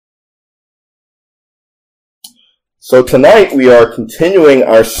So tonight we are continuing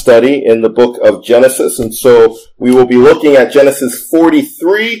our study in the book of Genesis, and so we will be looking at Genesis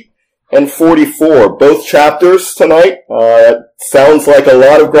 43 and 44, both chapters tonight. It sounds like a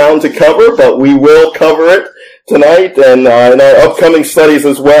lot of ground to cover, but we will cover it tonight, and in our upcoming studies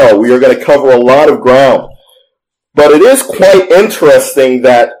as well. We are going to cover a lot of ground. But it is quite interesting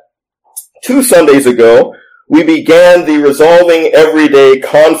that 2 Sundays ago, we began the Resolving Everyday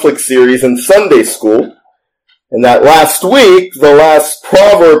Conflict series in Sunday school. And that last week, the last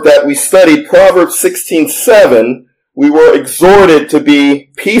proverb that we studied, Proverbs 16:7, we were exhorted to be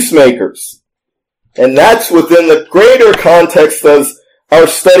peacemakers. And that's within the greater context of our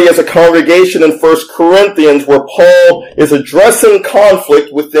study as a congregation in 1 Corinthians, where Paul is addressing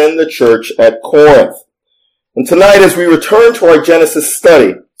conflict within the church at Corinth. And tonight, as we return to our Genesis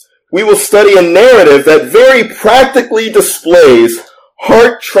study, we will study a narrative that very practically displays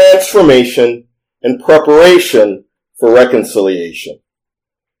heart transformation and preparation for reconciliation.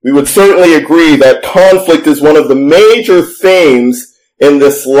 We would certainly agree that conflict is one of the major themes in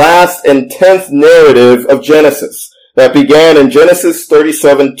this last and 10th narrative of Genesis that began in Genesis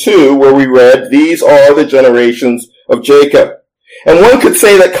 37:2, where we read, "These are the generations of Jacob." And one could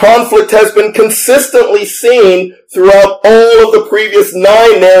say that conflict has been consistently seen throughout all of the previous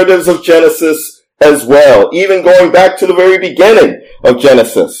 9 narratives of Genesis as well, even going back to the very beginning of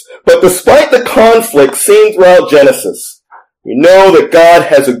Genesis. But despite the conflict seen throughout Genesis, we know that God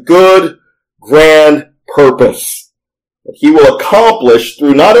has a good, grand purpose that He will accomplish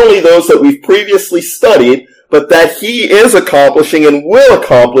through not only those that we've previously studied, but that He is accomplishing and will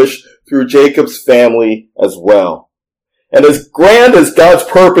accomplish through Jacob's family as well. And as grand as God's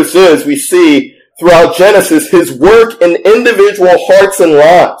purpose is, we see throughout Genesis His work in individual hearts and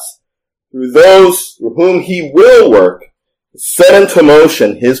lives, through those through whom He will work, set into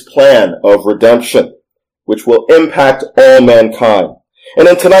motion His plan of redemption, which will impact all mankind. And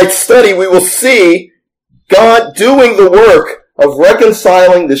in tonight's study, we will see God doing the work of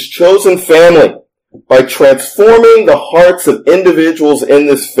reconciling this chosen family by transforming the hearts of individuals in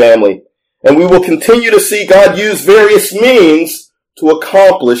this family. And we will continue to see God use various means to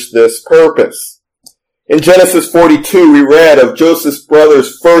accomplish this purpose. In Genesis 42, we read of Joseph's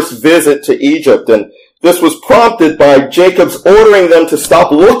brothers' first visit to Egypt, and this was prompted by Jacob's ordering them to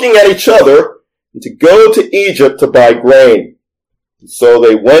stop looking at each other and to go to Egypt to buy grain. So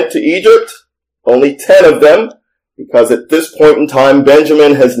they went to Egypt, only 10 of them, because at this point in time,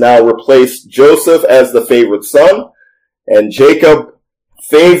 Benjamin has now replaced Joseph as the favorite son, and Jacob,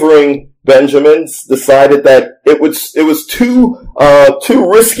 favoring Benjamin, decided that it was too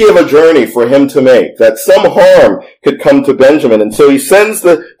risky of a journey for him to make, that some harm could come to Benjamin. And so he sends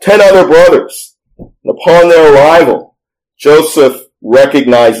the 10 other brothers. And upon their arrival, Joseph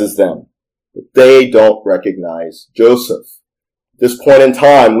recognizes them, but they don't recognize Joseph. At this point in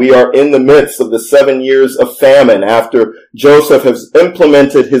time, we are in the midst of the 7 years of famine after Joseph has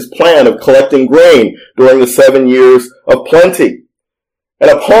implemented his plan of collecting grain during the 7 years of plenty. And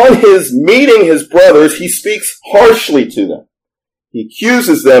upon his meeting his brothers, he speaks harshly to them. He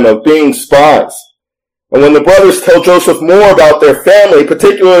accuses them of being spies. And when the brothers tell Joseph more about their family,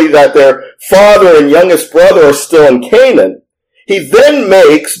 particularly that their father and youngest brother are still in Canaan, he then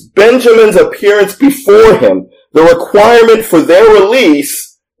makes Benjamin's appearance before him the requirement for their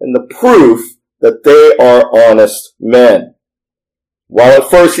release and the proof that they are honest men. While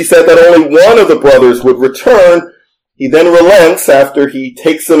at first he said that only one of the brothers would return, he then relents after he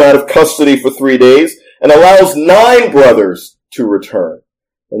takes them out of custody for 3 days and allows 9 brothers to return.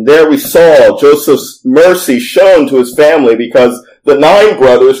 And there we saw Joseph's mercy shown to his family because the 9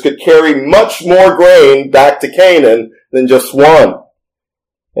 brothers could carry much more grain back to Canaan than just one.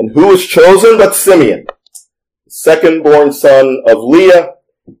 And who was chosen but Simeon, the second-born son of Leah,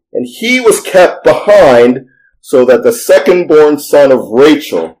 and he was kept behind so that the second-born son of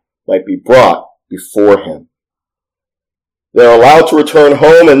Rachel might be brought before him. They're allowed to return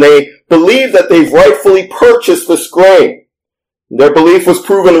home, and they believe that they've rightfully purchased this grain. Their belief was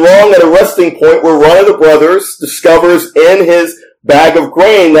proven wrong at a resting point where one of the brothers discovers in his bag of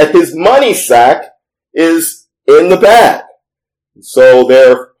grain that his money sack is in the bag. So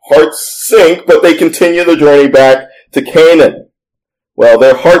their hearts sink, but they continue the journey back to Canaan. Well,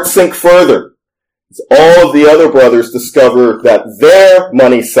 their hearts sink further as all of the other brothers discover that their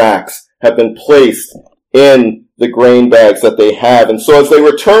money sacks have been placed in the grain bags that they have. And so as they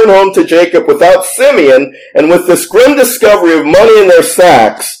return home to Jacob without Simeon, and with this grim discovery of money in their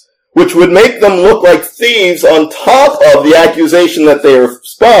sacks, which would make them look like thieves on top of the accusation that they are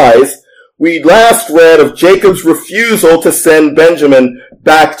spies, we last read of Jacob's refusal to send Benjamin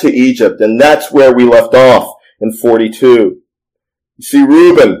back to Egypt. And that's where we left off and 42. You see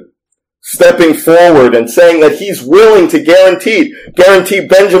Reuben stepping forward and saying that he's willing to guarantee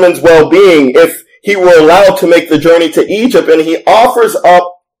Benjamin's well-being if he were allowed to make the journey to Egypt, and he offers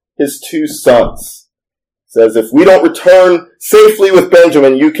up his 2 sons. He says, if we don't return safely with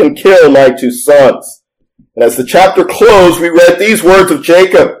Benjamin, you can kill my 2 sons. And as the chapter closed, we read these words of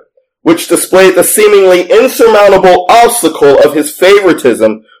Jacob, which displayed the seemingly insurmountable obstacle of his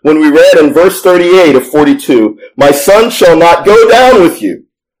favoritism when we read in verse 38 of 42, my son shall not go down with you,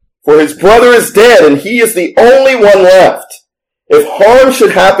 for his brother is dead and he is the only one left. If harm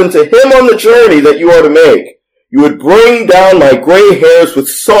should happen to him on the journey that you are to make, you would bring down my gray hairs with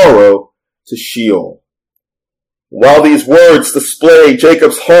sorrow to Sheol. While these words display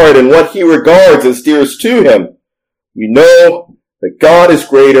Jacob's heart and what he regards as dearest to him, we know that God is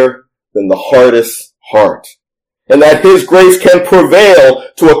greater than the hardest heart, and that his grace can prevail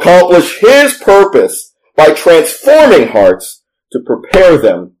to accomplish his purpose by transforming hearts to prepare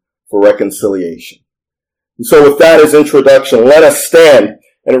them for reconciliation. And so with that as introduction, let us stand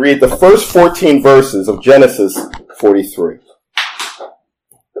and read the first 14 verses of Genesis 43.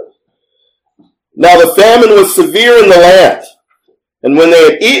 Now the famine was severe in the land, and when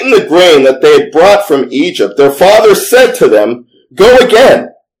they had eaten the grain that they had brought from Egypt, their father said to them, go again,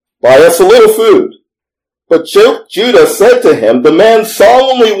 buy us a little food. But Judah said to him, the man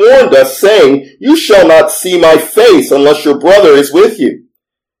solemnly warned us, saying, you shall not see my face unless your brother is with you.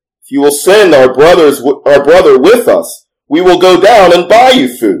 If you will send our brother with us, we will go down and buy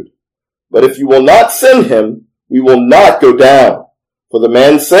you food. But if you will not send him, we will not go down. For the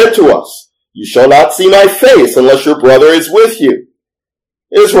man said to us, you shall not see my face unless your brother is with you.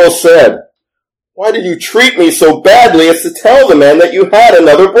 Israel said, why did you treat me so badly as to tell the man that you had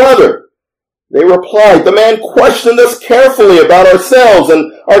another brother? They replied, the man questioned us carefully about ourselves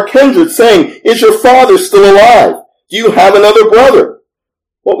and our kindred, saying, is your father still alive? Do you have another brother?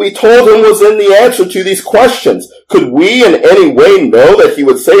 What we told him was in the answer to these questions. Could we in any way know that he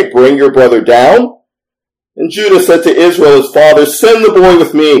would say, bring your brother down? And Judah said to Israel, his father, send the boy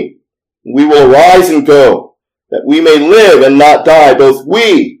with me. We will arise and go, that we may live and not die, both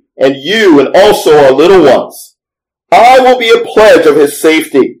we and you and also our little ones. I will be a pledge of his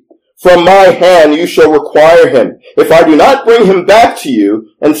safety. From my hand you shall require him. If I do not bring him back to you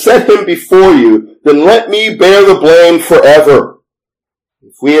and set him before you, then let me bear the blame forever.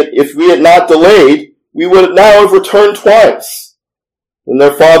 If we had not delayed, we would now have returned twice. Then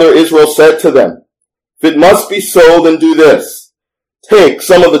their father Israel said to them, if it must be so, then do this. Take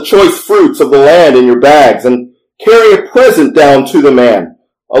some of the choice fruits of the land in your bags and carry a present down to the man,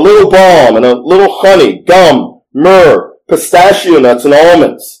 a little balm and a little honey, gum, myrrh, pistachio nuts, and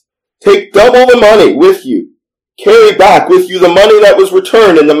almonds. Take double the money with you. Carry back with you the money that was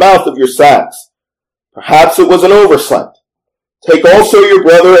returned in the mouth of your sacks. Perhaps it was an oversight. Take also your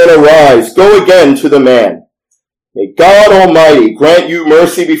brother and arise. Go again to the man. May God Almighty grant you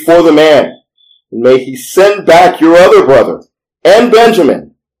mercy before the man, and may he send back your other brother and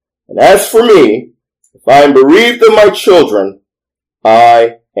Benjamin. And as for me, if I am bereaved of my children,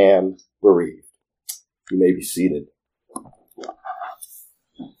 I am bereaved. You may be seated.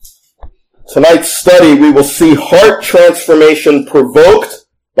 Tonight's study, we will see heart transformation provoked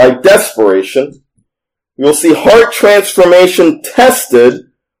by desperation. We will see heart transformation tested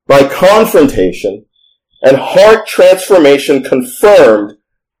by confrontation, and heart transformation confirmed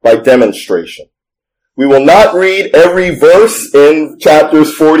by demonstration. We will not read every verse in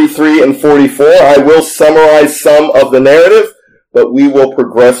chapters 43 and 44. I will summarize some of the narrative, but we will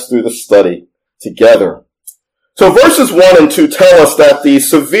progress through the study together. So verses 1 and 2 tell us that the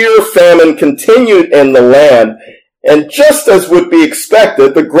severe famine continued in the land, and just as would be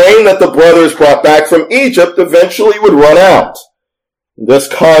expected, the grain that the brothers brought back from Egypt eventually would run out. This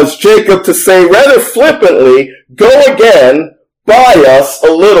caused Jacob to say rather flippantly, go again, buy us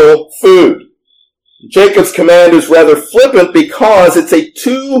a little food. Jacob's command is rather flippant because it's a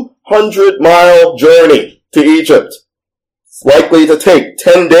 200-mile journey to Egypt. It's likely to take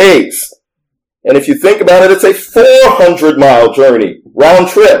 10 days. And if you think about it, it's a 400-mile journey, round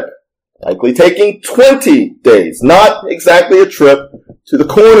trip, likely taking 20 days, not exactly a trip to the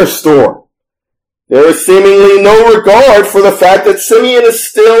corner store. There is seemingly no regard for the fact that Simeon is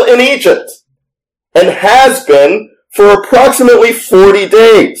still in Egypt and has been for approximately 40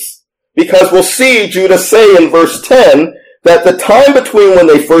 days, because we'll see Judah say in verse 10 that the time between when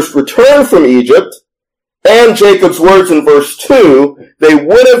they first returned from Egypt and Jacob's words in verse 2, they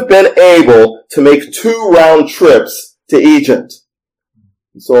would have been able to make 2 round trips to Egypt.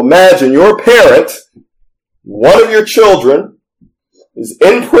 So imagine your parent, one of your children, is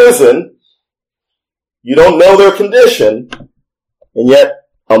in prison, You don't know their condition, and yet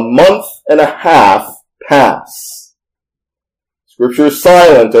a month and a half pass. Scripture is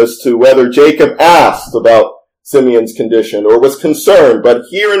silent as to whether Jacob asked about Simeon's condition or was concerned, but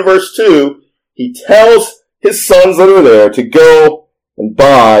here in verse 2, he tells his sons that are there to go and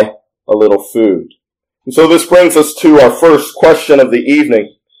buy a little food. And so this brings us to our first question of the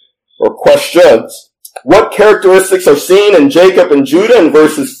evening, or questions. What characteristics are seen in Jacob and Judah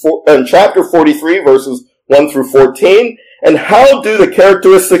in chapter 43, verses 1 through 14? And how do the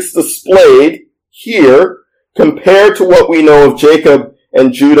characteristics displayed here compare to what we know of Jacob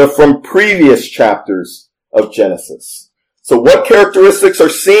and Judah from previous chapters of Genesis? So what characteristics are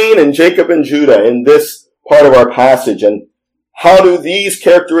seen in Jacob and Judah in this part of our passage? And how do these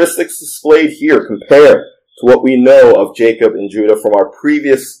characteristics displayed here compare to what we know of Jacob and Judah from our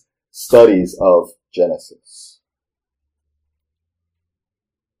previous studies of Genesis?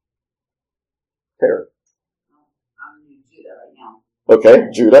 Perry. I'm in Judah right now. Okay,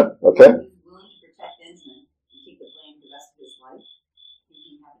 Judah. Okay. He was willing to protect Benjamin and keep the blame the rest of his life.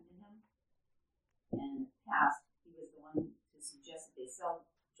 Thinking happened to him. And in the past, he was the one to suggest that they sell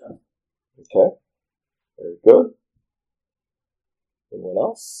Joseph. Okay. Very good. Anyone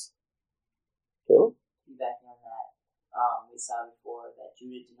else? Caleb? Backing on that, we saw before that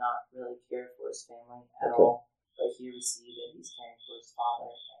Judah did not really care for his family at Okay. all, but here we see that he's caring for his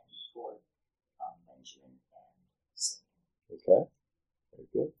father and for Benjamin and Simeon. Okay. Very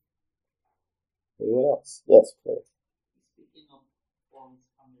good. Anyone else? Yes, pray. Speaking of forms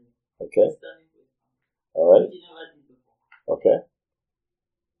coming, Okay. studying with All right. he never did before. Okay.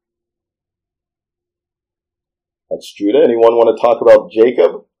 That's Judah. Anyone want to talk about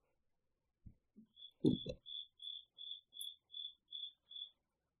Jacob?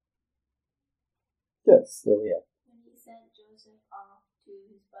 Yes, Lillian. When he sent Joseph off to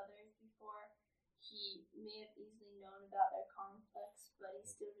his brothers before, he may have easily known about their conflicts, but he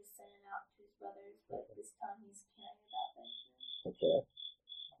still just sent it out to his brothers, but this time he's caring about Benjamin. Okay.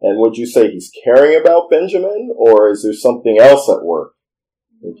 And would you say he's caring about Benjamin, or is there something else at work?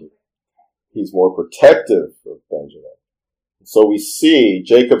 He's more protective of Benjamin. So we see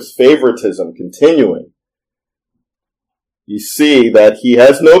Jacob's favoritism continuing. You see that he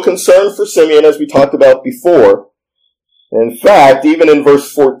has no concern for Simeon, as we talked about before. In fact, even in verse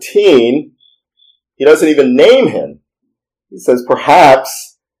 14, he doesn't even name him. He says,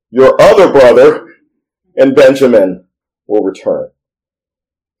 perhaps your other brother and Benjamin will return.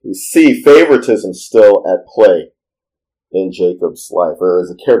 We see favoritism still at play in Jacob's life, or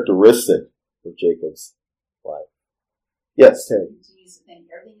as a characteristic of Jacob's life. Yes, Terry. He continues to think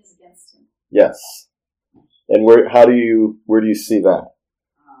everything is against him. Yes. And where do you see that?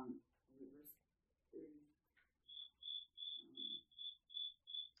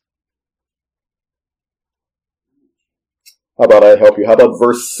 How about I help you? How about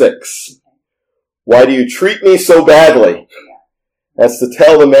verse 6? Why do you treat me so badly? As to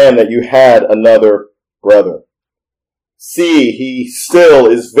tell the man that you had another brother. See, he still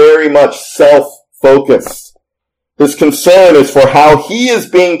is very much self-focused. His concern is for how he is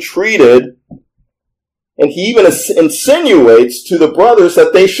being treated, and he even insinuates to the brothers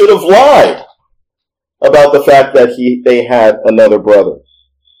that they should have lied about the fact that they had another brother.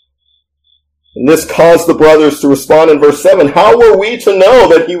 And this caused the brothers to respond in verse 7, how were we to know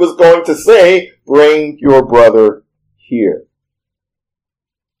that he was going to say, bring your brother here?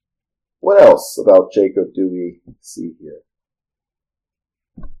 What else about Jacob do we see here?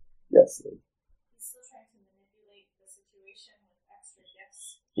 Yes, Lee. He's still trying to manipulate the situation with extra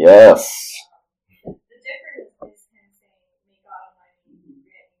gifts. Yes. The difference is him saying, may God Almighty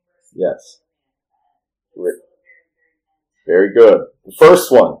grant you mercy. Yes. It's still Very good. The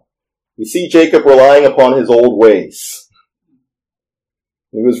first one. We see Jacob relying upon his old ways.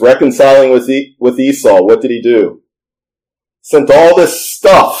 He was reconciling with Esau. What did he do? Sent all this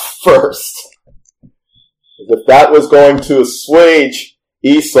stuff first, as if that was going to assuage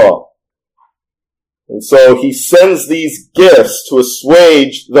Esau. And so he sends these gifts to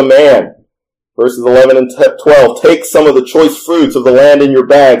assuage the man. Verses 11 and 12, take some of the choice fruits of the land in your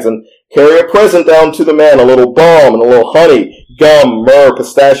bags and carry a present down to the man, a little balm and a little honey, gum, myrrh,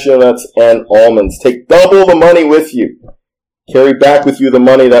 pistachio nuts, and almonds. Take double the money with you. Carry back with you the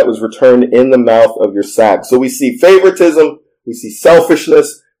money that was returned in the mouth of your sack. So we see favoritism, we see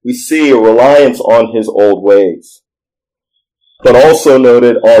selfishness, we see a reliance on his old ways. But also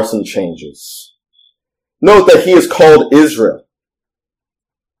noted are some changes. Note that he is called Israel.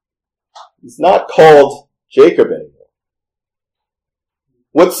 He's not called Jacob anymore.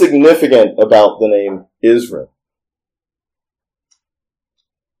 What's significant about the name Israel?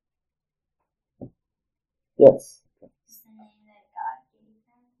 Yes. It's the name that God gave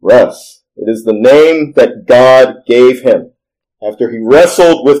him. Yes. It is the name that God gave him after he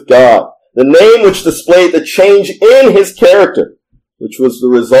wrestled with God. The name which displayed the change in his character, which was the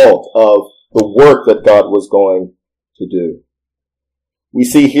result of the work that God was going to do. We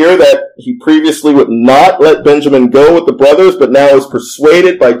see here that he previously would not let Benjamin go with the brothers, but now is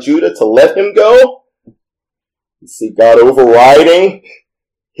persuaded by Judah to let him go. We see God overriding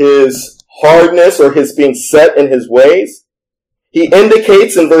his hardness or his being set in his ways. He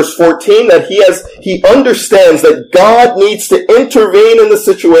indicates in verse 14 that he understands that God needs to intervene in the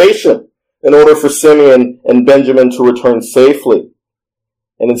situation in order for Simeon and Benjamin to return safely.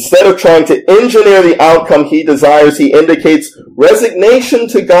 And instead of trying to engineer the outcome he desires, he indicates resignation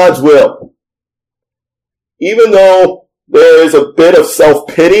to God's will. Even though there is a bit of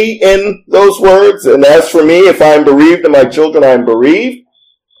self-pity in those words, and as for me, if I am bereaved of my children, I am bereaved,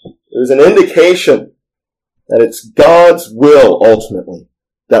 there's an indication that it's God's will, ultimately,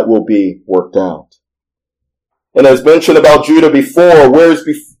 that will be worked out. And as mentioned about Judah before, whereas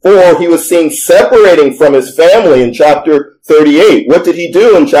before he was seen separating from his family in chapter 38. What did he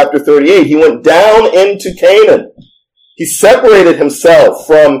do in chapter 38? He went down into Canaan. He separated himself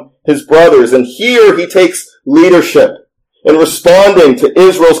from his brothers, and here he takes leadership in responding to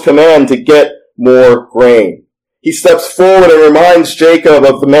Israel's command to get more grain. He steps forward and reminds Jacob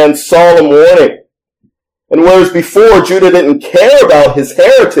of the man's solemn warning. And whereas before Judah didn't care about his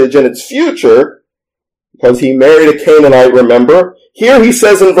heritage and its future, because he married a Canaanite, remember, here he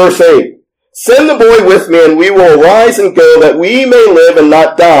says in verse 8, "Send the boy with me, and we will arise and go, that we may live and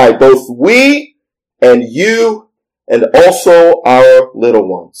not die, both we and you, and also our little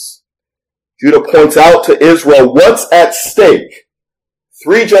ones." Judah points out to Israel what's at stake.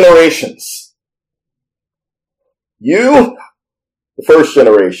 3 generations. You, the first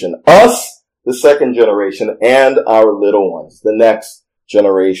generation. Us, the second generation. And our little ones, the next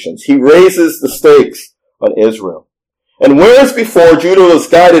generations. He raises the stakes on Israel. And whereas before Judah was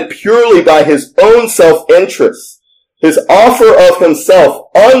guided purely by his own self-interest, his offer of himself,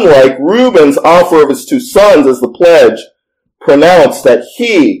 unlike Reuben's offer of his 2 sons as the pledge, pronounced that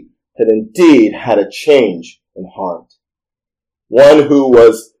he had indeed had a change in heart. One who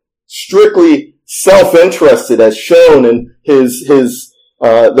was strictly self-interested, as shown in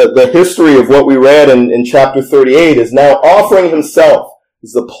the history of what we read in chapter 38, is now offering himself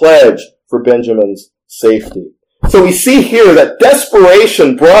as the pledge for Benjamin's safety. So we see here that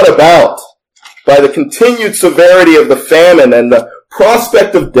desperation brought about by the continued severity of the famine and the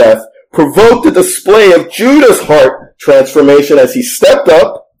prospect of death provoked a display of Judah's heart transformation as he stepped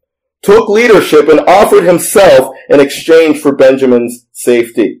up, took leadership, and offered himself in exchange for Benjamin's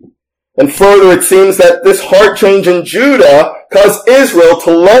safety. And further, it seems that this heart change in Judah caused Israel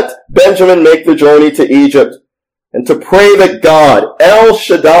to let Benjamin make the journey to Egypt and to pray that God, El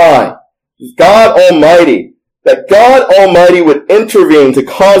Shaddai, God Almighty, that God Almighty would intervene to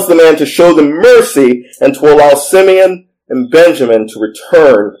cause the man to show them mercy and to allow Simeon and Benjamin to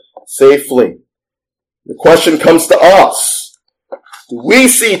return safely. The question comes to us. Do we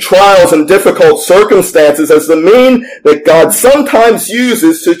see trials and difficult circumstances as the mean that God sometimes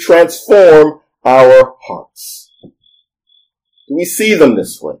uses to transform our hearts? Do we see them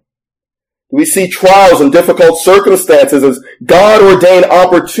this way? Do we see trials and difficult circumstances as God-ordained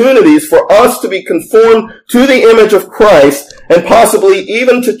opportunities for us to be conformed to the image of Christ and possibly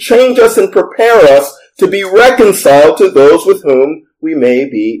even to change us and prepare us to be reconciled to those with whom we may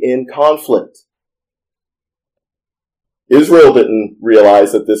be in conflict? Israel didn't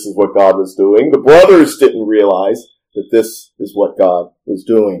realize that this is what God was doing. The brothers didn't realize that this is what God was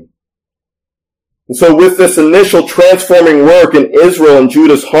doing. And so with this initial transforming work in Israel and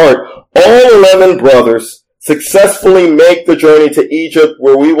Judah's heart, all 11 brothers successfully make the journey to Egypt,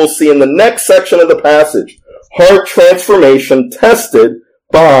 where we will see in the next section of the passage, heart transformation tested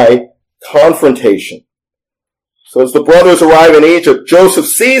by confrontation. So as the brothers arrive in Egypt, Joseph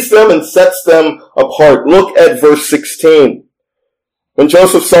sees them and sets them apart. Look at verse 16. When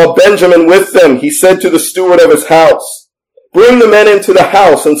Joseph saw Benjamin with them, he said to the steward of his house, "Bring the men into the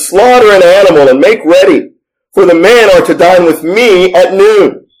house and slaughter an animal and make ready, for the men are to dine with me at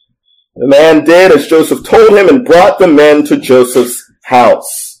noon." The man did as Joseph told him and brought the men to Joseph's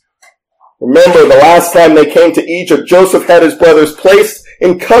house. Remember, the last time they came to Egypt, Joseph had his brothers placed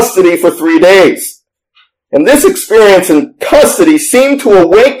in custody for 3 days. And this experience in custody seemed to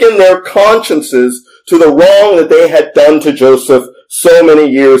awaken their consciences to the wrong that they had done to Joseph so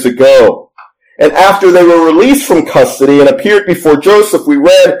many years ago. And after they were released from custody and appeared before Joseph, we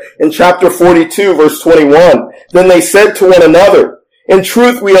read in chapter 42, verse 21, "Then they said to one another, In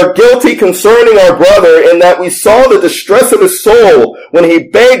truth, we are guilty concerning our brother in that we saw the distress of his soul when he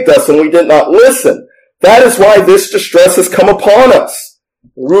begged us and we did not listen. That is why this distress has come upon us.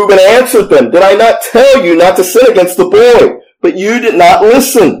 Reuben answered them, did I not tell you not to sin against the boy? But you did not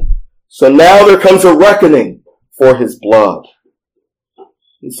listen. So now there comes a reckoning for his blood.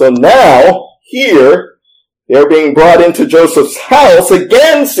 And so now, here, they're being brought into Joseph's house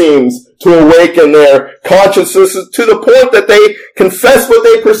again seems to awaken their consciences to the point that they confess what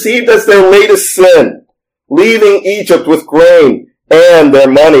they perceived as their latest sin, leaving Egypt with grain and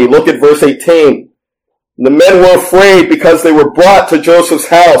their money. Look at verse 18. The men were afraid because they were brought to Joseph's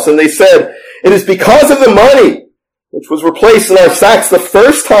house, and they said, it is because of the money which was replaced in our sacks the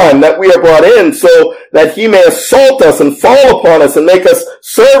first time that we are brought in, so that he may assault us and fall upon us and make us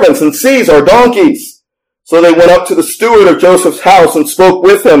servants and seize our donkeys. So they went up to the steward of Joseph's house and spoke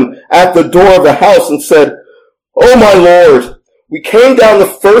with him at the door of the house and said, O my lord, we came down the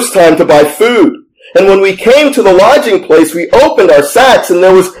first time to buy food. And when we came to the lodging place, we opened our sacks, and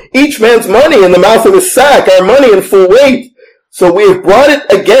there was each man's money in the mouth of his sack, our money in full weight. So we have brought it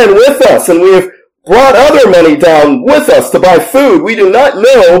again with us, and we have brought other money down with us to buy food. We do not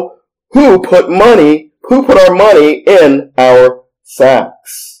know who put our money in our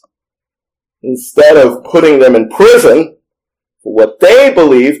sacks. Instead of putting them in prison for what they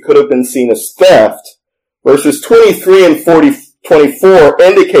believe could have been seen as theft, verses 23 and 24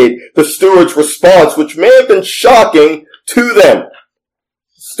 indicate the steward's response, which may have been shocking to them. The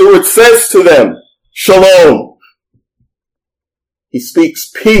steward says to them, Shalom. He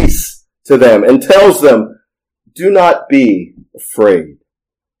speaks peace to them and tells them, do not be afraid.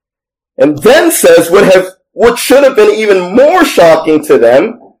 And then says what should have been even more shocking to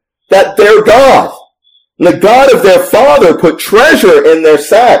them, that their God, the God of their father, put treasure in their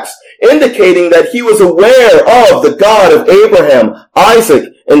sacks, indicating that he was aware of the God of Abraham, Isaac,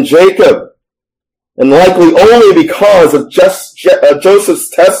 and Jacob, and likely only because of Joseph's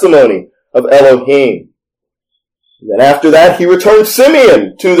testimony of Elohim. And then after that, he returned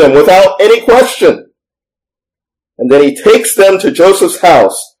Simeon to them without any question. And then he takes them to Joseph's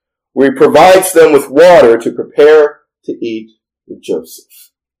house, where he provides them with water to prepare to eat with Joseph.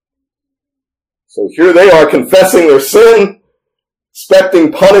 So here they are confessing their sin,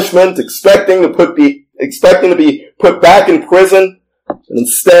 expecting punishment, expecting to be put back in prison, and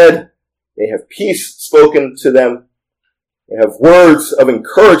instead they have peace spoken to them. They have words of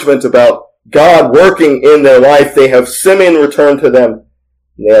encouragement about God working in their life. They have Simeon return to them,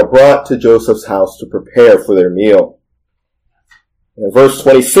 and they are brought to Joseph's house to prepare for their meal. And in verse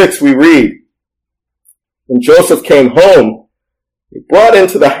 26 we read, when Joseph came home, he brought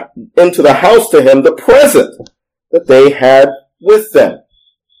into the house to him the present that they had with them.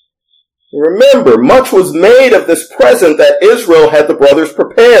 Remember, much was made of this present that Israel had the brothers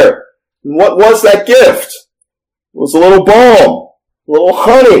prepare. And what was that gift? It was a little balm, a little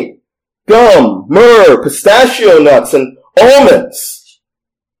honey, gum, myrrh, pistachio nuts, and almonds.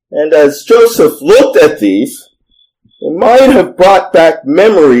 And as Joseph looked at these, they might have brought back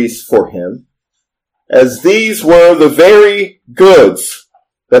memories for him, as these were the very goods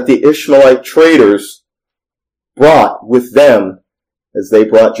that the Ishmaelite traders brought with them as they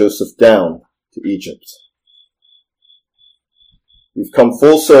brought Joseph down to Egypt. We've come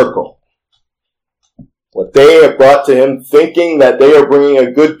full circle. What they have brought to him, thinking that they are bringing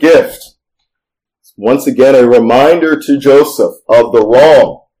a good gift, is once again a reminder to Joseph of the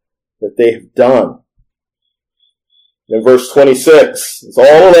wrong that they have done. In verse 26, as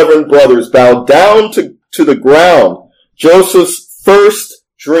all 11 brothers bowed down to the ground, Joseph's first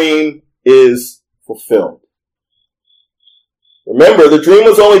dream is fulfilled. Remember, the dream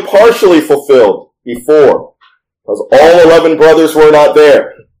was only partially fulfilled before, because all 11 brothers were not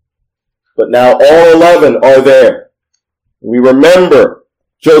there. But now all 11 are there. We remember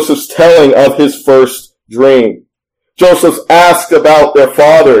Joseph's telling of his first dream. Joseph asks about their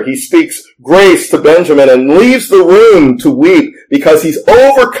father. He speaks grace to Benjamin and leaves the room to weep because he's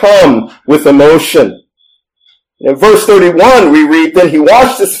overcome with emotion. In verse 31 we read, then he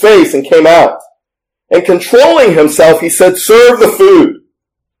washed his face and came out. And controlling himself, he said, serve the food.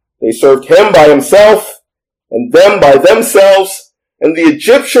 They served him by himself, and them by themselves, and the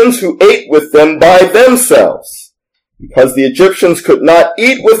Egyptians who ate with them by themselves, because the Egyptians could not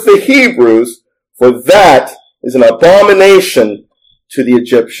eat with the Hebrews, for that is an abomination to the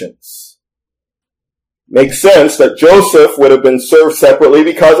Egyptians. Makes sense that Joseph would have been served separately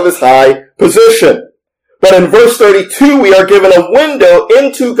because of his high position. But in verse 32, we are given a window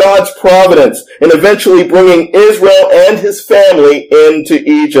into God's providence in eventually bringing Israel and his family into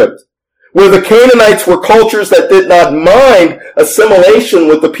Egypt. where the Canaanites were cultures that did not mind assimilation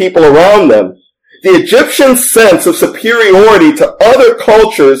with the people around them, the Egyptians' sense of superiority to other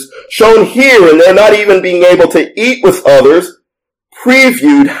cultures, shown here in their not even being able to eat with others,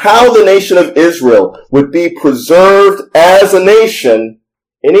 previewed how the nation of Israel would be preserved as a nation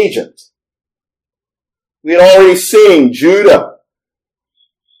in Egypt. We had already seen Judah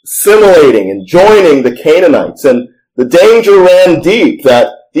assimilating and joining the Canaanites, and the danger ran deep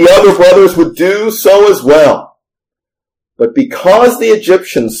that the other brothers would do so as well. But because the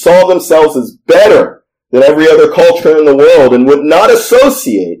Egyptians saw themselves as better than every other culture in the world and would not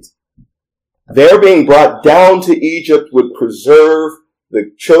associate, their being brought down to Egypt would preserve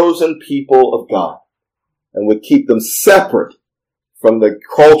the chosen people of God and would keep them separate from the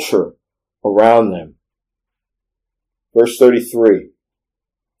culture around them. Verse 33.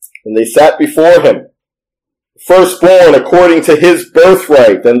 And they sat before him, firstborn according to his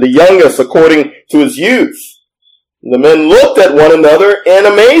birthright, and the youngest according to his youth. And the men looked at one another in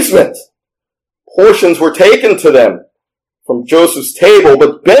amazement. Portions were taken to them from Joseph's table,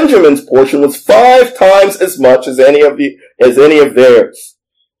 but Benjamin's portion was 5 times as much as any of theirs.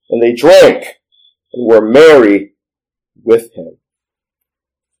 And they drank and were merry with him.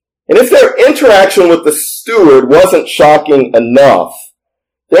 And if their interaction with the steward wasn't shocking enough,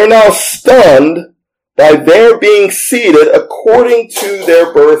 they're now stunned by their being seated according to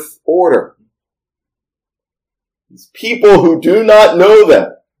their birth order. These people who do not know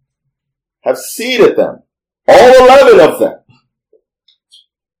them have seated them, all 11 of them,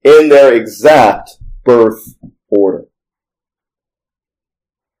 in their exact birth order.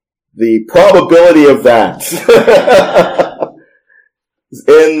 The probability of that is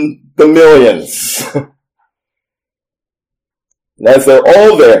in the millions. And as they're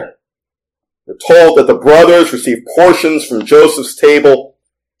all there, we're told that the brothers received portions from Joseph's table.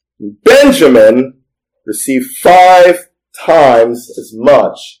 Benjamin received 5 times as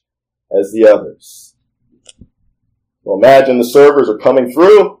much as the others. So imagine the servers are coming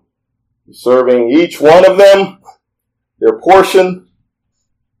through, serving each one of them their portion,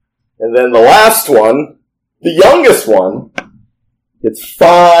 and then the last one, the youngest one, gets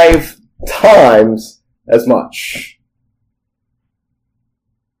 5 times as much.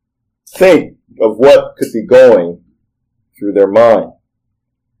 Think of what could be going through their mind.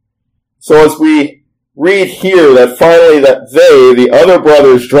 So as we read here that finally that they, the other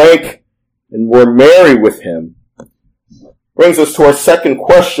brothers, drank and were merry with him, brings us to our second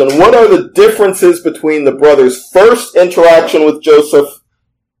question. What are the differences between the brothers' first interaction with Joseph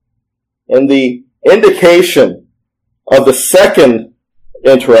and the indication of the second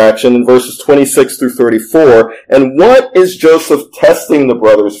interaction in verses 26 through 34? And what is Joseph testing the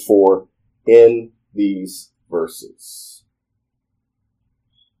brothers for in these verses?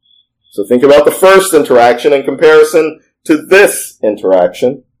 So think about the first interaction in comparison to this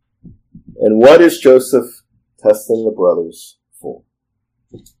interaction. And what is Joseph testing the brothers for?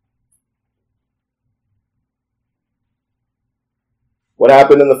 What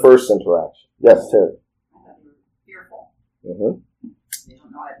happened in the first interaction? Yes, Terry. I thought they were fearful. Mm-hmm. They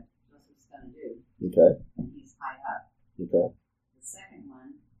don't know what Joseph's going to do. Okay. And he's high up. Okay. The second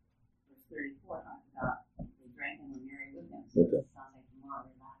one, verse 34, talks about they drank and were merry with him. So Okay. it sounds like more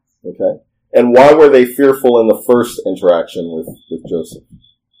relaxed. Okay. And why were they fearful in the first interaction with Joseph?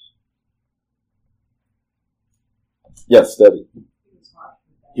 Yes, Debbie.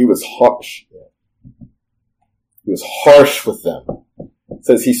 He was harsh with them. He was harsh with them. It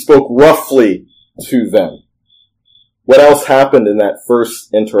says he spoke roughly to them. What else happened in that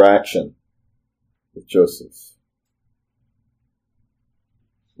first interaction with Joseph?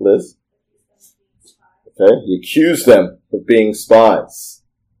 Liz? Okay, he accused them of being spies.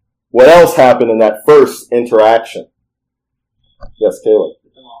 What else happened in that first interaction? Yes, Caleb.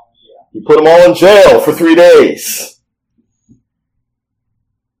 Put them all in jail. He put them all in jail for 3 days.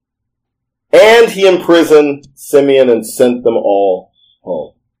 And he imprisoned Simeon and sent them all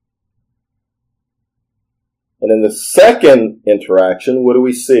home. And in the second interaction, what do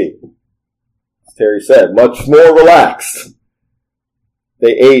we see? As Terry said, much more relaxed.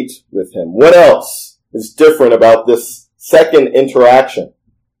 They ate with him. What else is different about this second interaction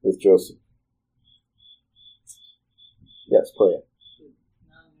with Joseph? Yes, pray.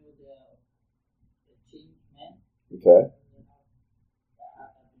 Now know the king man. Okay.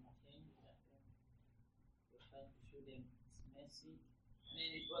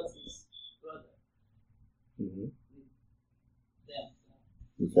 It was his brother Mm-hmm.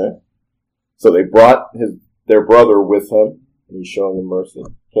 with them. Okay. So they brought their brother with him, and he's showing them mercy.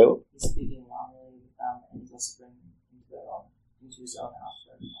 Caleb? He's speaking loudly with them, and he's also bringing them into his own house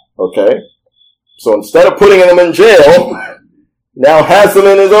right now. Okay? So instead of putting them in jail, he now has them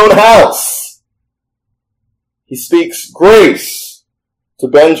in his own house. He speaks grace to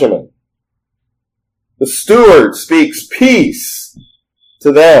Benjamin. The steward speaks peace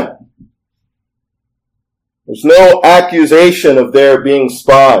to them. There's no accusation of their being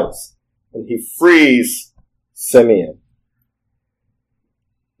spies, and he frees Simeon.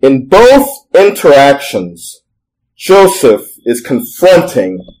 In both interactions, Joseph is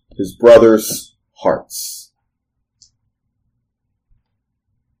confronting his brothers' hearts.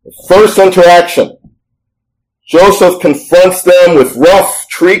 The first interaction, Joseph confronts them with rough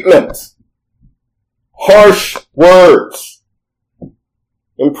treatment, harsh words,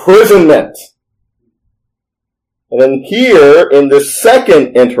 imprisonment. And then here, in this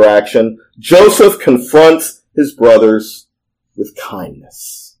second interaction, Joseph confronts his brothers with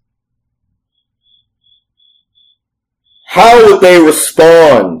kindness. How would they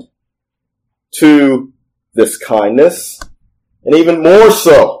respond to this kindness? And even more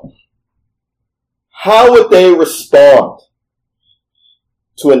so, how would they respond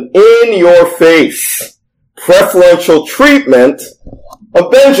to an in-your-face preferential treatment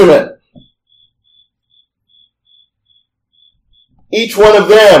of Benjamin? Each one of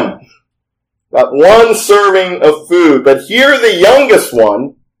them got one serving of food, but here the youngest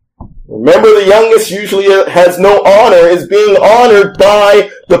one, remember the youngest usually has no honor, is being honored by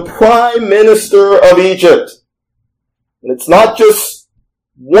the Prime Minister of Egypt. And it's not just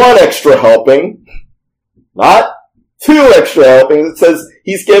one extra helping, not two extra helpings. It says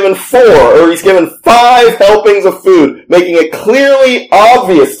he's given 5 helpings of food, making it clearly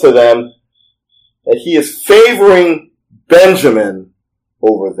obvious to them that he is favoring Benjamin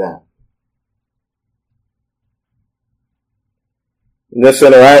over them. In this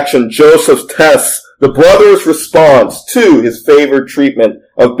interaction, Joseph tests the brothers' response to his favored treatment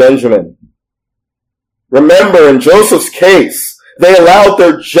of Benjamin. Remember, in Joseph's case, they allowed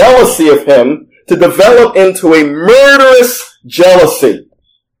their jealousy of him to develop into a murderous jealousy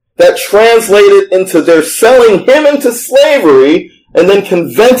that translated into their selling him into slavery and then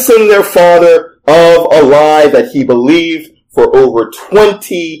convincing their father of a lie that he believed for over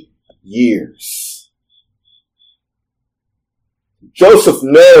 20 years. Joseph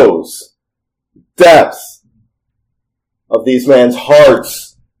knows the depth of these men's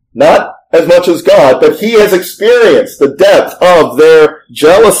hearts, not as much as God, but he has experienced the depth of their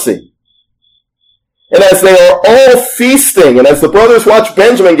jealousy. And as they are all feasting, and as the brothers watch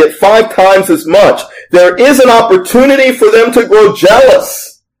Benjamin get 5 times as much, there is an opportunity for them to grow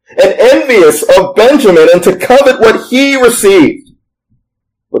jealous and envious of Benjamin and to covet what he received.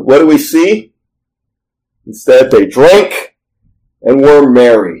 But what do we see? Instead, they drank and were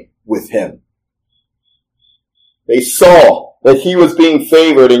merry with him. They saw that he was being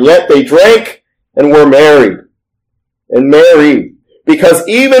favored, and yet they drank and were married. And married, because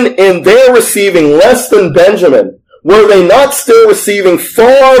even in their receiving less than Benjamin, were they not still receiving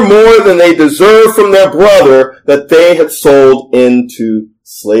far more than they deserved from their brother that they had sold into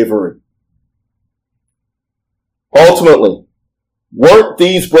slavery? Ultimately, weren't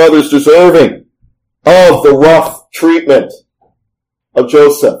these brothers deserving of the rough treatment of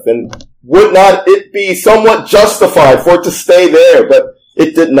Joseph? And would not it be somewhat justified for it to stay there? But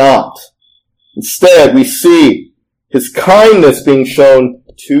it did not. Instead, we see his kindness being shown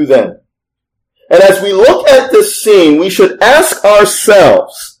to them. And as we look at this scene, we should ask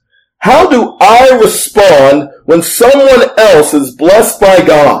ourselves, how do I respond when someone else is blessed by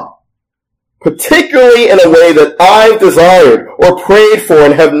God? Particularly in a way that I've desired or prayed for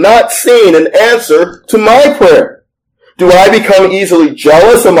and have not seen an answer to my prayer. Do I become easily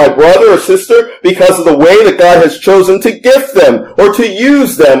jealous of my brother or sister because of the way that God has chosen to gift them or to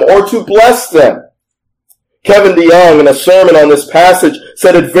use them or to bless them? Kevin DeYoung, in a sermon on this passage,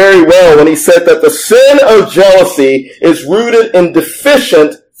 said it very well when he said that the sin of jealousy is rooted in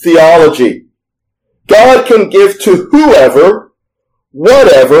deficient theology. God can give to whoever,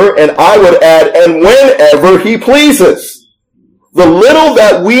 whatever, and I would add, and whenever he pleases. The little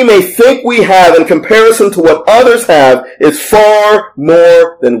that we may think we have in comparison to what others have is far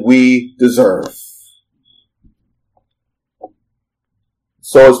more than we deserve.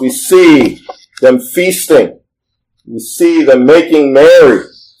 So as we see them feasting, we see them making merry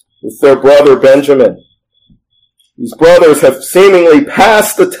with their brother Benjamin. These brothers have seemingly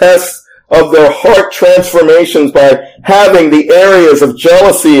passed the test of their heart transformations by having the areas of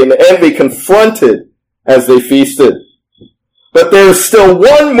jealousy and envy confronted as they feasted. But there's still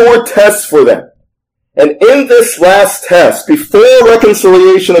one more test for them. And in this last test, before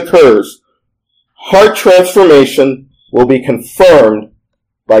reconciliation occurs, heart transformation will be confirmed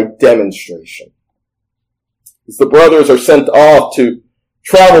by demonstration. As the brothers are sent off to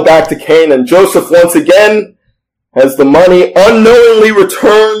travel back to Canaan, Joseph once again has the money unknowingly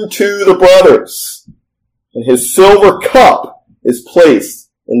returned to the brothers, and his silver cup is placed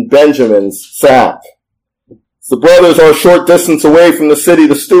in Benjamin's sack. As the brothers are a short distance away from the city,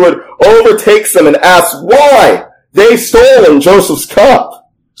 the steward overtakes them and asks why they've stolen Joseph's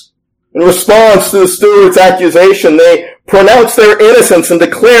cup. In response to the steward's accusation, they pronounce their innocence and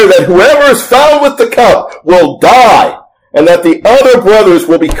declare that whoever is found with the cup will die, and that the other brothers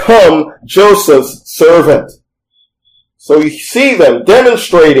will become Joseph's servant. So you see them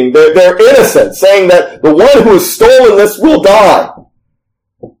demonstrating their innocence, saying that the one who has stolen this will die.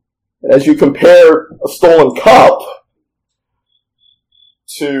 And as you compare a stolen cup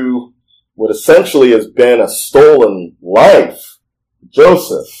to what essentially has been a stolen life,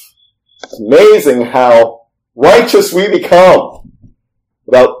 Joseph, it's amazing how righteous we become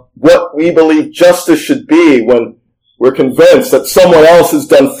about what we believe justice should be when we're convinced that someone else has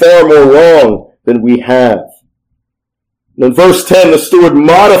done far more wrong than we have. And in verse 10, the steward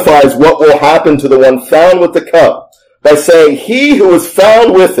modifies what will happen to the one found with the cup by saying, "He who is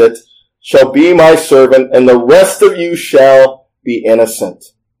found with it shall be my servant, and the rest of you shall be innocent."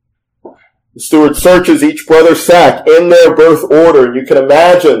 The steward searches each brother's sack in their birth order, and you can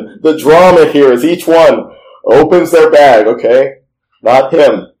imagine the drama here as each one opens their bag, okay? Not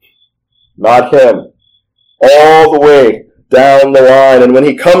him. Not him. All the way down the line. And when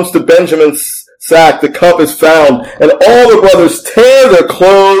he comes to Benjamin's sack, the cup is found, and all the brothers tear their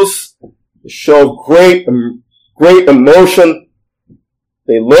clothes to show great emotion.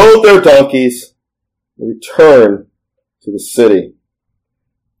 They load their donkeys and return to the city.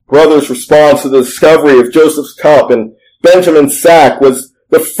 Brothers' response to the discovery of Joseph's cup and Benjamin's sack was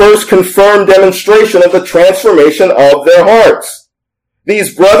the first confirmed demonstration of the transformation of their hearts.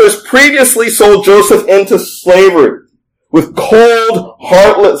 These brothers previously sold Joseph into slavery with cold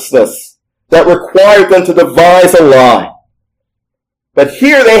heartlessness that required them to devise a lie. But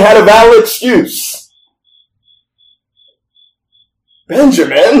here they had a valid excuse.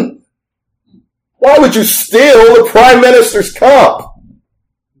 "Benjamin, why would you steal the prime minister's cup?"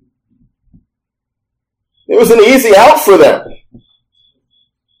 It was an easy out for them.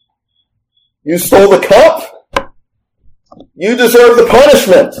 "You stole the cup? You deserve the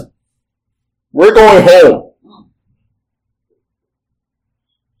punishment. We're going home."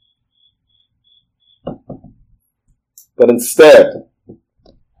 But instead,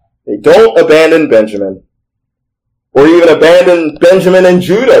 they don't abandon Benjamin, or even abandon Benjamin and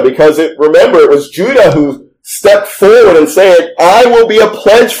Judah, because remember, it was Judah who stepped forward and said, "I will be a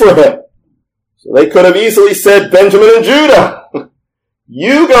pledge for him." So they could have easily said, "Benjamin and Judah,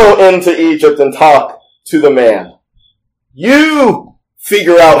 you go into Egypt and talk to the man. You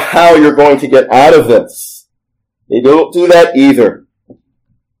figure out how you're going to get out of this." They don't do that either.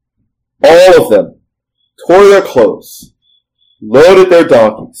 All of them tore their clothes, loaded their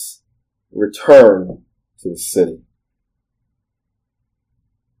donkeys, and returned to the city.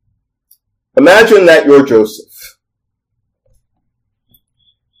 Imagine that you're Joseph.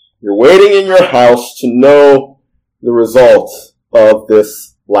 You're waiting in your house to know the result of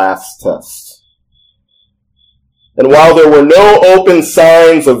this last test. And while there were no open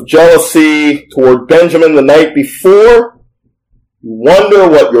signs of jealousy toward Benjamin the night before, you wonder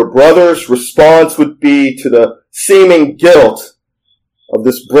what your brother's response would be to the seeming guilt of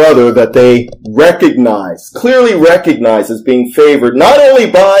this brother that they clearly recognize as being favored, not only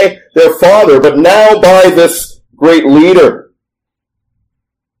by their father, but now by this great leader.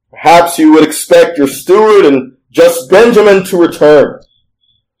 Perhaps you would expect your steward and just Benjamin to return.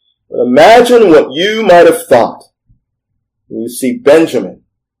 But imagine what you might have thought when you see Benjamin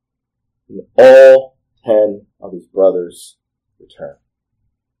and all 10 of his brothers return.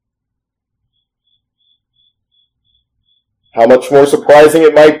 How much more surprising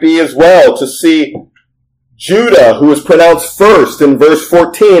it might be as well to see Judah, who is pronounced first in verse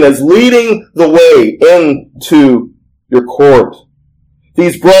 14, as leading the way into your court.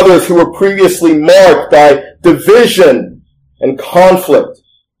 These brothers who were previously marked by division and conflict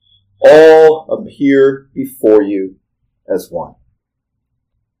all appear before you as one.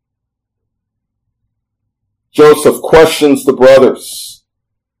 Joseph questions the brothers.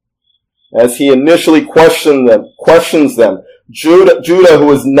 As he initially questions them, Judah,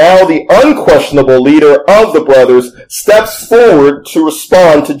 who is now the unquestionable leader of the brothers, steps forward to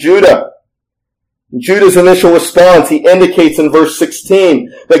respond to Judah. In Judah's initial response, he indicates in verse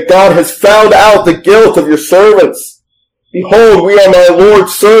 16 that God has found out the guilt of your servants. "Behold, we are my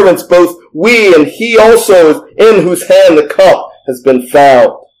Lord's servants, both we and he also in whose hand the cup has been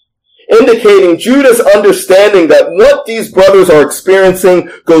found, indicating Judah's understanding that what these brothers are experiencing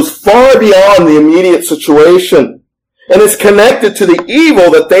goes far beyond the immediate situation and is connected to the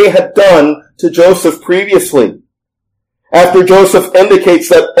evil that they had done to Joseph previously. After Joseph indicates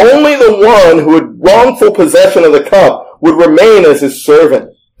that only the one who had wrongful possession of the cup would remain as his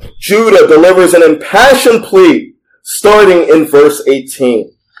servant, Judah delivers an impassioned plea starting in verse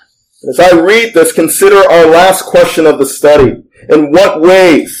 18. As I read this, consider our last question of the study. In what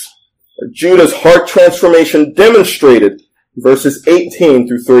ways are Judah's heart transformation demonstrated? Verses 18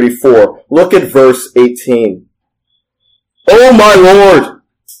 through 34. Look at verse 18. "O my Lord,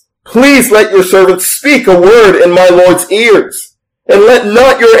 please let your servant speak a word in my Lord's ears, and let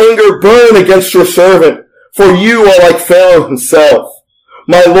not your anger burn against your servant, for you are like Pharaoh himself.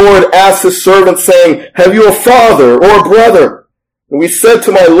 My Lord asked his servant, saying, have you a father or a brother? And we said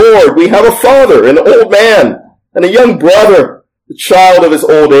to my Lord, we have a father, an old man, and a young brother, the child of his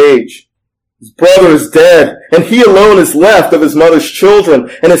old age. His brother is dead, and he alone is left of his mother's children,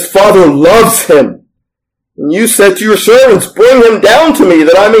 and his father loves him. And you said to your servants, bring him down to me,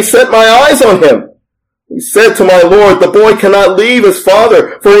 that I may set my eyes on him. We said to my Lord, the boy cannot leave his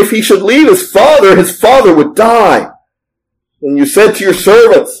father, for if he should leave his father would die. And you said to your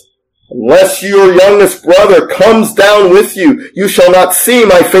servants, unless your youngest brother comes down with you, you shall not see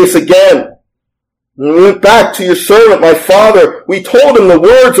my face again. When we went back to your servant, my father, we told him the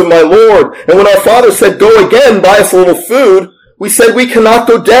words of my Lord. And when our father said, go again, buy us a little food, we said, we cannot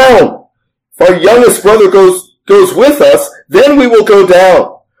go down. If our youngest brother goes with us, then we will go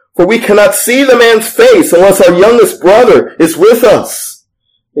down. For we cannot see the man's face unless our youngest brother is with us.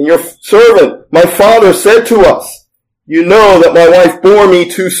 And your servant, my father, said to us, you know that my wife bore me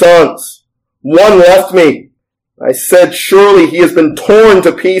 2 sons. One left me. I said, surely he has been torn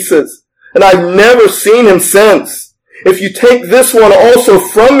to pieces, and I've never seen him since. If you take this one also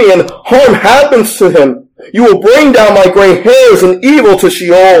from me and harm happens to him, you will bring down my gray hairs and evil to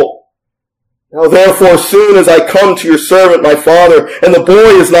Sheol. Now therefore, as soon as I come to your servant, my father, and the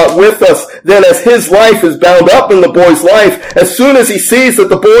boy is not with us, then as his life is bound up in the boy's life, as soon as he sees that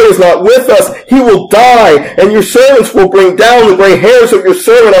the boy is not with us, he will die, and your servants will bring down the gray hairs of your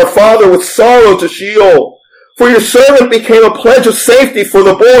servant, our father, with sorrow to Sheol. For your servant became a pledge of safety for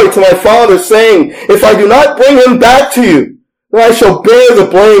the boy to my father, saying, if I do not bring him back to you, then I shall bear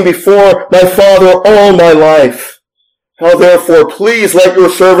the blame before my father all my life. Now therefore, please let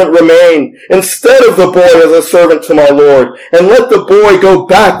your servant remain instead of the boy as a servant to my Lord, and let the boy go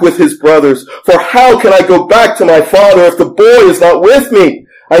back with his brothers. For how can I go back to my father if the boy is not with me?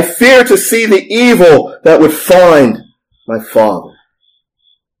 I fear to see the evil that would find my father.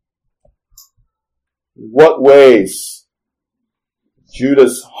 In what ways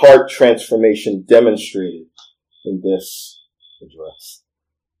Judah's heart transformation demonstrated in this address?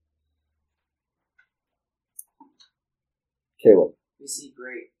 Caleb. We see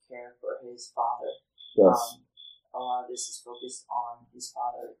great care for his father. Yes. A lot of this is focused on his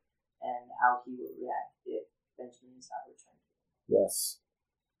father and how he will react if Benjamin is not returned. Yes.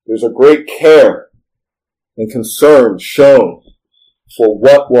 There's a great care and concern shown for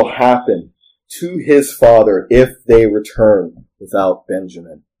what will happen to his father if they return without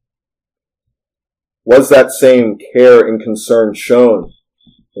Benjamin. Was that same care and concern shown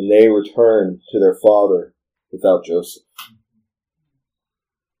when they returned to their father without Joseph?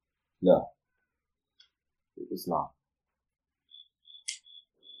 No, it was not.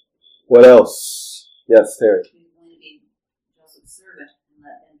 What else? Yes, Terry. He's going to be Joseph's servant and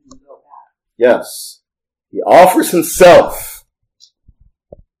let Benjamin go back. Yes. He offers himself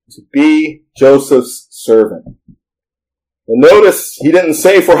to be Joseph's servant. And notice he didn't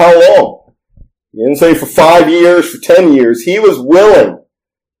say for how long. He didn't say for 5 years, for 10 years. He was willing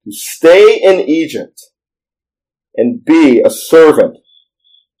to stay in Egypt and be a servant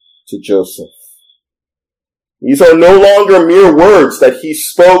to Joseph. These are no longer mere words that he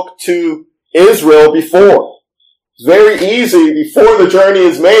spoke to Israel before. It's very easy before the journey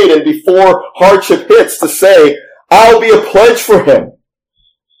is made and before hardship hits to say, I'll be a pledge for him.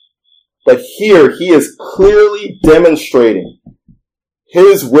 But here he is clearly demonstrating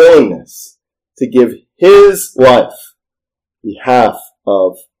his willingness to give his life on behalf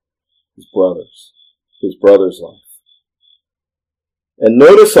of his brother's life. And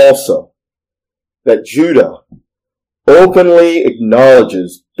notice also that Judah openly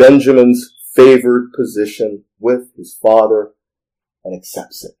acknowledges Benjamin's favored position with his father and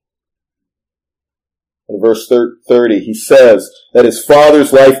accepts it. In verse 30, he says that his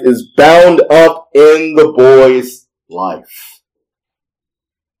father's life is bound up in the boy's life.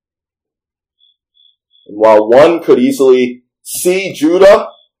 And while one could easily see Judah,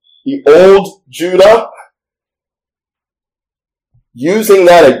 the old Judah, using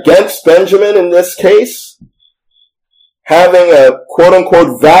that against Benjamin in this case, having a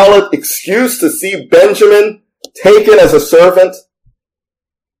quote-unquote valid excuse to see Benjamin taken as a servant,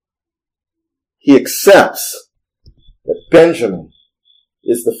 he accepts that Benjamin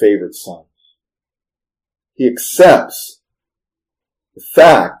is the favored son. He accepts the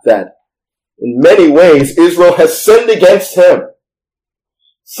fact that in many ways Israel has sinned against him,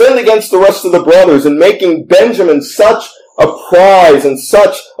 sinned against the rest of the brothers, in making Benjamin such a prize and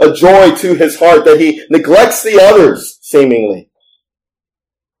such a joy to his heart that he neglects the others, seemingly.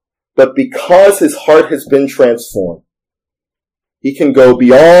 But because his heart has been transformed, he can go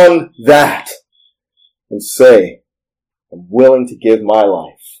beyond that and say, I'm willing to give my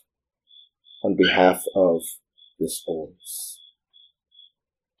life on behalf of this boys.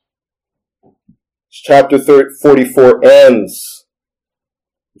 Chapter 44 ends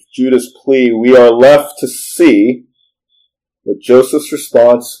with Judah's plea. We are left to see what Joseph's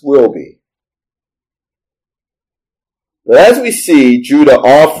response will be. But as we see Judah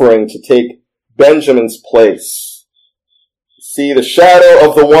offering to take Benjamin's place, we see the shadow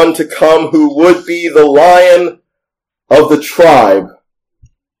of the one to come who would be the Lion of the tribe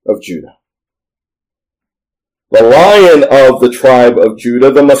of Judah. The Lion of the tribe of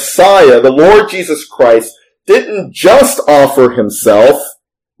Judah, the Messiah, the Lord Jesus Christ, didn't just offer himself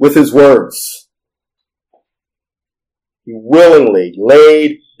with his words. He willingly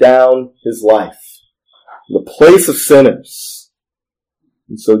laid down his life in the place of sinners.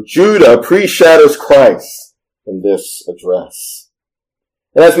 And so Judah pre-shadows Christ in this address.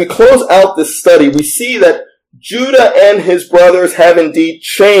 And as we close out this study, we see that Judah and his brothers have indeed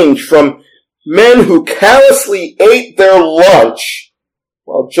changed from men who callously ate their lunch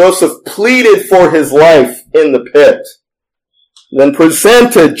while Joseph pleaded for his life in the pit, and then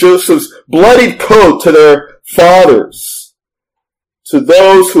presented Joseph's bloodied coat to their fathers, to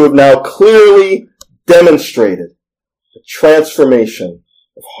those who have now clearly demonstrated the transformation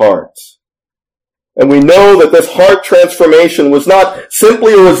of heart. And we know that this heart transformation was not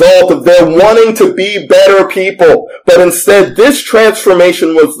simply a result of their wanting to be better people, but instead this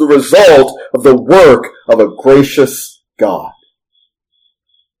transformation was the result of the work of a gracious God.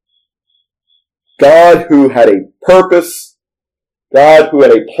 God who had a purpose, God who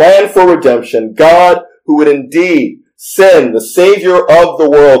had a plan for redemption, God who would indeed send the Savior of the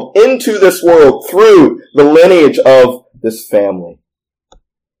world into this world through the lineage of this family.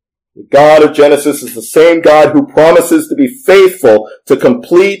 The God of Genesis is the same God who promises to be faithful to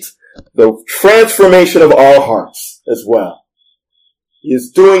complete the transformation of our hearts as well. He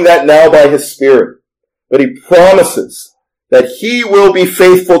is doing that now by his Spirit, but he promises that he will be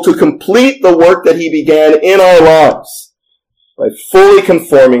faithful to complete the work that he began in our lives by fully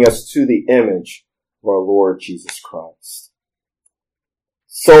conforming us to the image of our Lord Jesus Christ.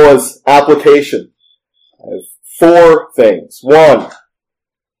 So as application, I have 4 things. 1,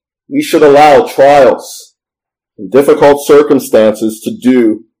 we should allow trials and difficult circumstances to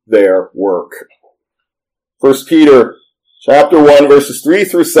do their work. 1 Peter chapter 1 verses 3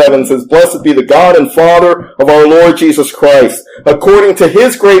 through 7 says, Blessed be the God and Father of our Lord Jesus Christ. According to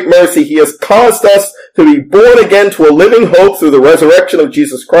his great mercy, he has caused us to be born again to a living hope through the resurrection of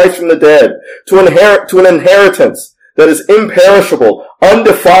Jesus Christ from the dead, to an inheritance that is imperishable,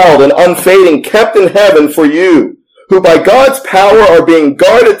 undefiled, and unfading, kept in heaven for you, who by God's power are being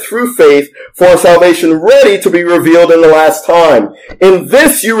guarded through faith for a salvation ready to be revealed in the last time. In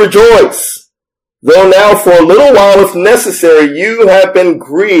this you rejoice, though now for a little while, if necessary, you have been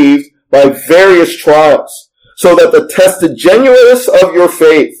grieved by various trials, so that the tested genuineness of your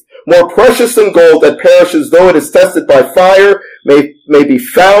faith, more precious than gold that perishes though it is tested by fire, may be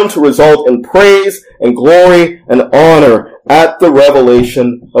found to result in praise and glory and honor at the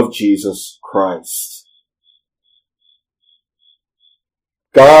revelation of Jesus Christ.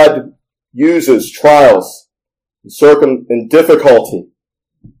 God uses trials and difficulty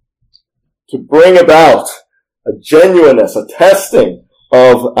to bring about a genuineness, a testing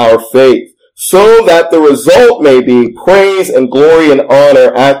of our faith, so that the result may be praise and glory and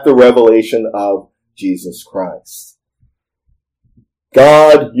honor at the revelation of Jesus Christ.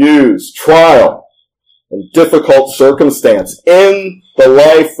 God used trial and difficult circumstance in the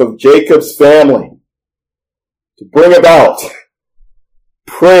life of Jacob's family to bring about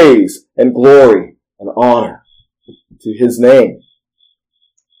praise and glory and honor to his name,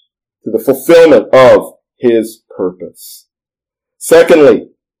 to the fulfillment of his purpose. Secondly,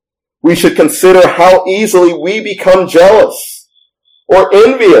 we should consider how easily we become jealous or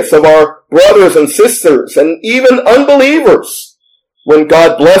envious of our brothers and sisters and even unbelievers when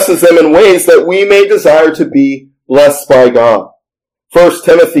God blesses them in ways that we may desire to be blessed by God. 1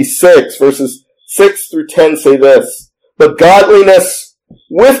 Timothy 6, verses 6 through 10 say this, "But godliness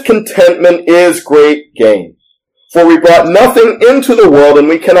with contentment is great gain. For we brought nothing into the world, and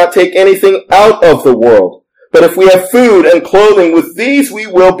we cannot take anything out of the world. But if we have food and clothing, with these we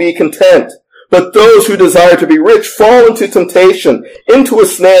will be content. But those who desire to be rich fall into temptation, into a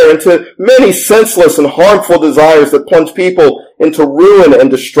snare, into many senseless and harmful desires that plunge people into ruin and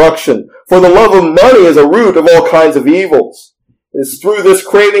destruction. For the love of money is a root of all kinds of evils. It is through this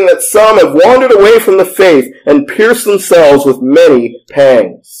craving that some have wandered away from the faith and pierced themselves with many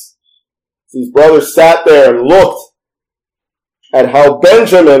pangs." These brothers sat there and looked at how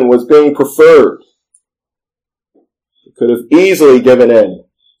Benjamin was being preferred. They could have easily given in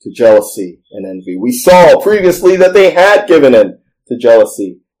to jealousy and envy. We saw previously that they had given in to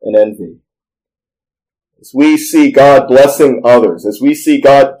jealousy and envy. As we see God blessing others, as we see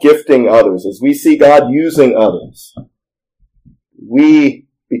God gifting others, as we see God using others, we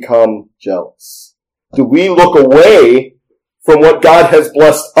become jealous. Do we look away from what God has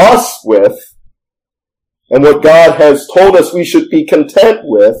blessed us with and what God has told us we should be content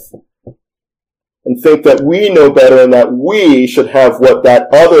with and think that we know better and that we should have what that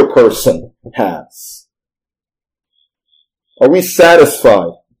other person has? Are we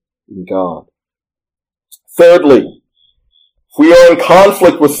satisfied in God? Thirdly, if we are in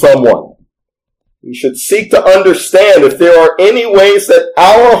conflict with someone, we should seek to understand if there are any ways that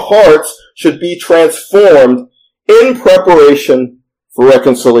our hearts should be transformed in preparation for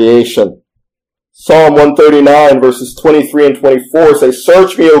reconciliation. Psalm 139 verses 23 and 24 say,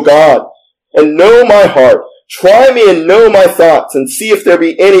 "Search me, O God, and know my heart. Try me and know my thoughts, and see if there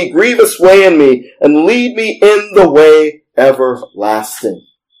be any grievous way in me, and lead me in the way everlasting."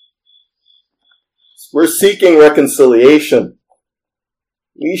 We're seeking reconciliation.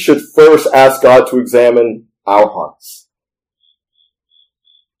 We should first ask God to examine our hearts.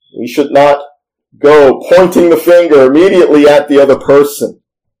 We should not go pointing the finger immediately at the other person.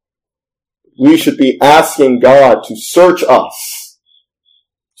 We should be asking God to search us,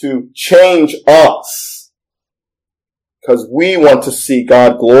 to change us, because we want to see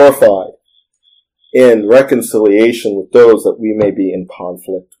God glorified in reconciliation with those that we may be in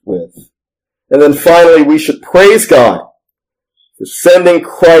conflict with. And then finally, we should praise God for sending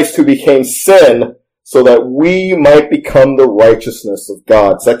Christ who became sin so that we might become the righteousness of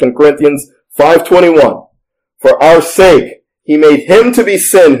God. 2 Corinthians 5:21. "For our sake he made him to be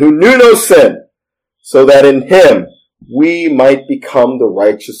sin who knew no sin, so that in him we might become the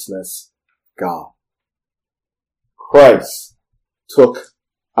righteousness of God." Christ took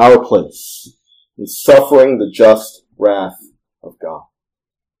our place in suffering the just wrath of God.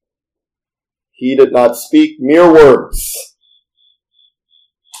 He did not speak mere words.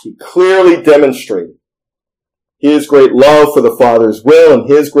 He clearly demonstrated his great love for the Father's will and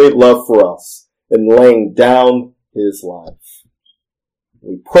his great love for us in laying down his life.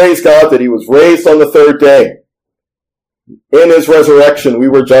 We praise God that he was raised on the third day. In his resurrection, we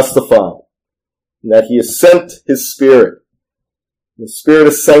were justified, and that he has sent his Spirit. The Spirit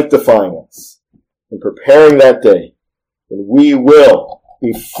is sanctifying us and preparing that day when we will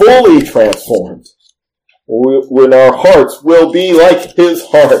be fully transformed, when our hearts will be like his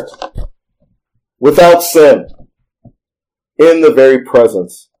heart, without sin, in the very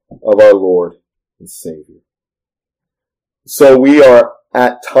presence of our Lord and Savior. So we are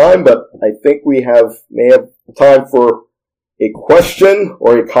at time, but I think we may have time for a question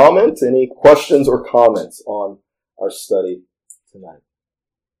or a comment. Any questions or comments on our study tonight?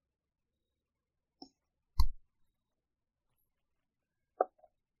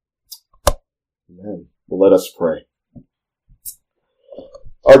 Amen. Well, let us pray.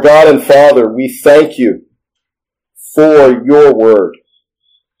 Our God and Father, we thank you for your word.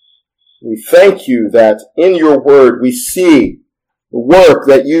 We thank you that in your word we see the work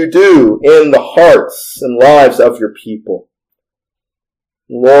that you do in the hearts and lives of your people.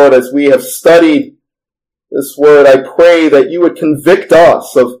 Lord, as we have studied this word, I pray that you would convict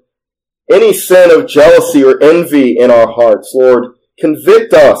us of any sin of jealousy or envy in our hearts. Lord,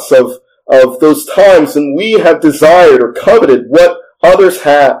 convict us of those times when we have desired or coveted what others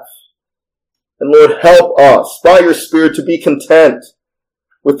have. And Lord, help us by your Spirit to be content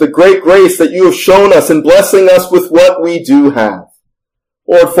with the great grace that you have shown us in blessing us with what we do have.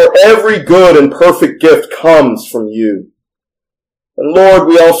 Lord, for every good and perfect gift comes from you. And Lord,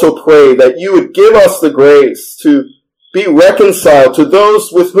 we also pray that you would give us the grace to be reconciled to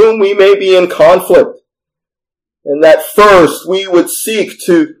those with whom we may be in conflict. And that first we would seek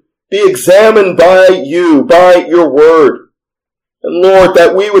to be examined by you, by your word. And Lord,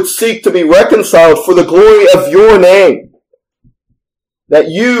 that we would seek to be reconciled for the glory of your name, that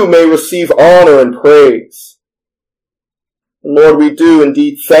you may receive honor and praise. And Lord, we do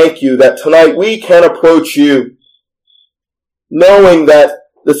indeed thank you that tonight we can approach you, knowing that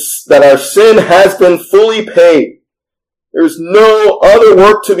our sin has been fully paid. There's no other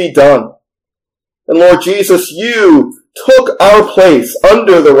work to be done. And Lord Jesus, you took our place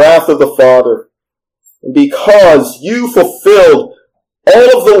under the wrath of the Father. And because you fulfilled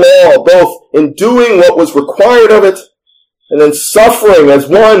all of the law, both in doing what was required of it and in suffering as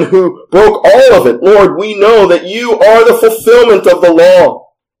one who broke all of it, Lord, we know that you are the fulfillment of the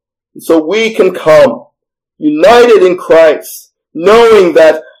law. And so we can come united in Christ, knowing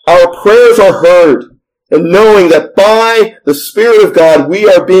that our prayers are heard, and knowing that by the Spirit of God we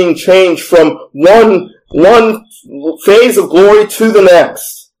are being changed from one phase of glory to the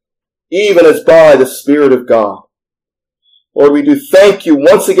next, even as by the Spirit of God. Lord, we do thank you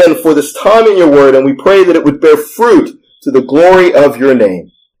once again for this time in your word, and we pray that it would bear fruit to the glory of your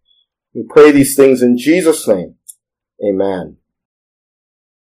name. We pray these things in Jesus' name. Amen.